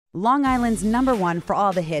Long Island's #1 for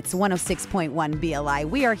all the hits, 106.1 BLI.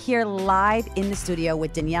 We are here live in the studio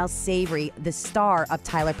with Danielle Savre, the star of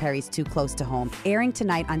Tyler Perry's Too Close to Home, airing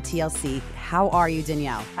tonight on TLC. How are you,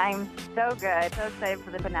 Danielle? I'm so good. So excited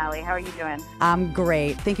for the finale. How are you doing? I'm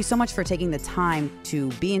great. Thank you so much for taking the time to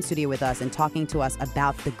be in studio with us and talking to us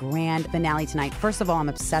about the grand finale tonight. First of all, I'm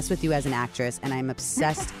obsessed with you as an actress, and I'm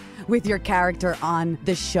obsessed with your character on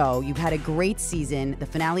the show. You've had a great season. The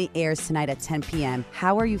finale airs tonight at 10 p.m.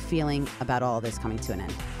 How are you feeling about all this coming to an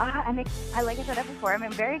end? Like I said before,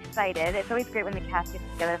 I'm very excited. It's always great when the cast gets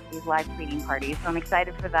together for these live tweeting parties, so I'm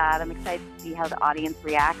excited for that. I'm excited to see how the audience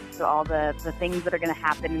reacts to all the things that are going to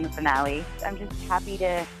happen in the finale. I'm just happy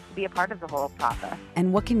to be a part of the whole process.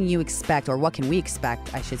 And what can you expect, or what can we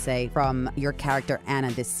expect, I should say, from your character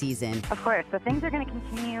Anna this season? Of course. So things are going to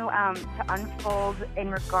continue to unfold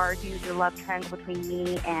in regard to the love triangle between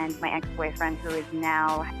me and my ex-boyfriend, who is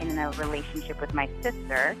now in a relationship with my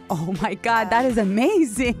sister. Oh my God, that is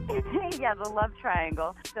amazing. Yeah, the love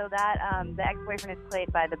triangle. So that the ex-boyfriend is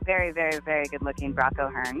played by the very, very, very good-looking Brock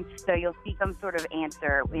O'Hearn. So you'll see some sort of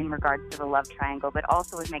answer in regards to the love triangle, but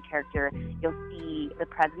also with my character, you'll see the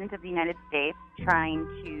President of the United States trying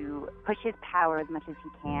to push his power as much as he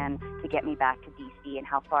can to get me back to D.C., and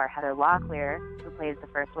how far Heather Locklear, who plays the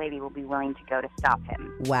First Lady, will be willing to go to stop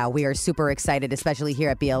him. Wow, we are super excited, especially here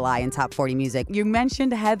at BLI and Top 40 Music. You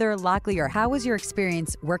mentioned Heather Locklear. How was your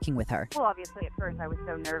experience working with her? Well, obviously, at first, I was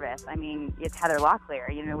so nervous. I mean, it's Heather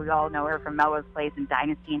Locklear. You know, we all know her from Melrose Place and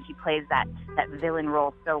Dynasty, and she plays that villain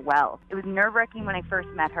role so well. It was nerve-wracking when I first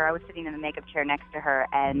met her. I was sitting in the makeup chair next to her,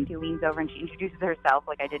 and she leans over and she introduces herself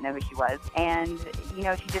like I didn't know who she was. And, you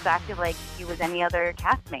know, she just acted like she was any other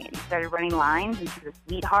castmate. She started running lines, and she was a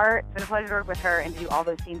sweetheart. It's been a pleasure to work with her and to do all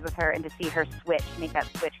those scenes with her and to see her make that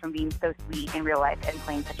switch from being so sweet in real life and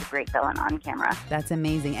playing such a great villain on camera. That's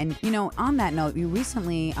amazing. And, you know, on that note, you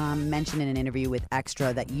recently mentioned in an interview with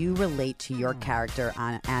Extra that you relate to your character,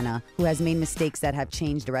 Anna, who has made mistakes that have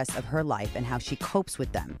changed the rest of her life and how she copes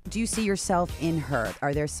with them. Do you see yourself in her?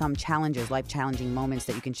 Are there some challenges, life-challenging moments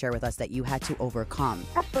that you can share with us that you had to overcome?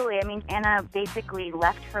 Absolutely. I mean, Anna basically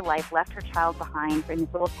left her life, left her child behind in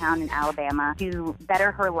this little town in Alabama to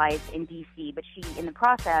better her life in D.C., but she, in the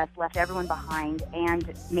process, left everyone behind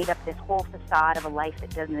and made up this whole facade of a life that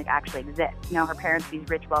doesn't actually exist. You know, her parents are these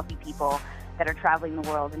rich, wealthy people that are traveling the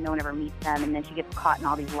world and no one ever meets them, and then she gets caught in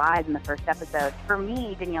all these lies in the first episode. For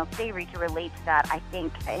me, Danielle Savre, to relate to that, I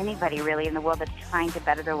think anybody really in the world that's trying to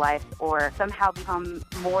better their life or somehow become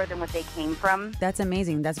more than what they came from. That's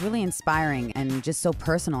amazing. That's really inspiring and just so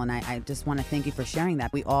personal, and I just want to thank you for sharing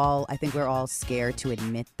that. I think we're all scared to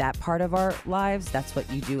admit that part of our lives. That's what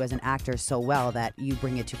you do as an actor so well, that you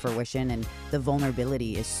bring it to fruition, and the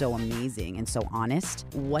vulnerability is so amazing and so honest.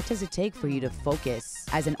 What does it take for you to focus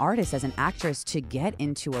as an artist, as an actress, to get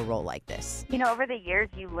into a role like this? You know, over the years,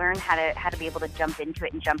 you learn how to be able to jump into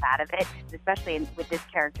it and jump out of it, especially with this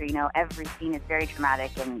character. You know, every scene is very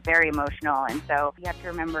dramatic and very emotional, and so you have to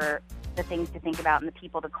remember the things to think about and the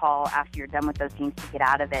people to call after you're done with those scenes to get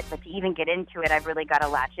out of it. But to even get into it, I've really got to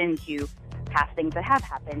latch into past things that have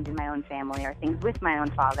happened in my own family or things with my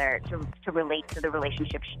own father to relate to the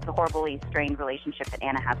relationship, the horribly strained relationship that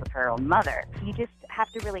Anna has with her own mother. You just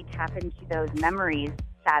have to really tap into those memories,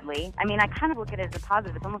 sadly. I mean, I kind of look at it as a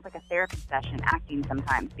positive. It's almost like a therapy session, acting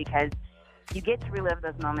sometimes, because you get to relive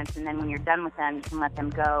those moments, and then when you're done with them, you can let them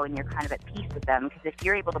go, and you're kind of at peace with them. Because if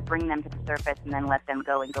you're able to bring them to the surface and then let them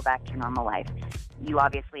go and go back to your normal life, you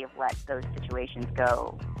obviously have let those situations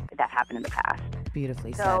go that happened in the past.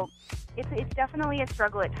 Beautifully said. So it's definitely a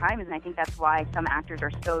struggle at times, and I think that's why some actors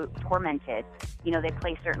are so tormented. You know, they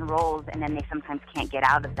play certain roles and then they sometimes can't get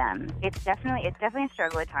out of them. It's definitely a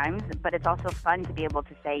struggle at times, but it's also fun to be able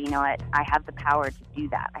to say, you know what, I have the power to do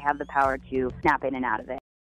that. I have the power to snap in and out of it.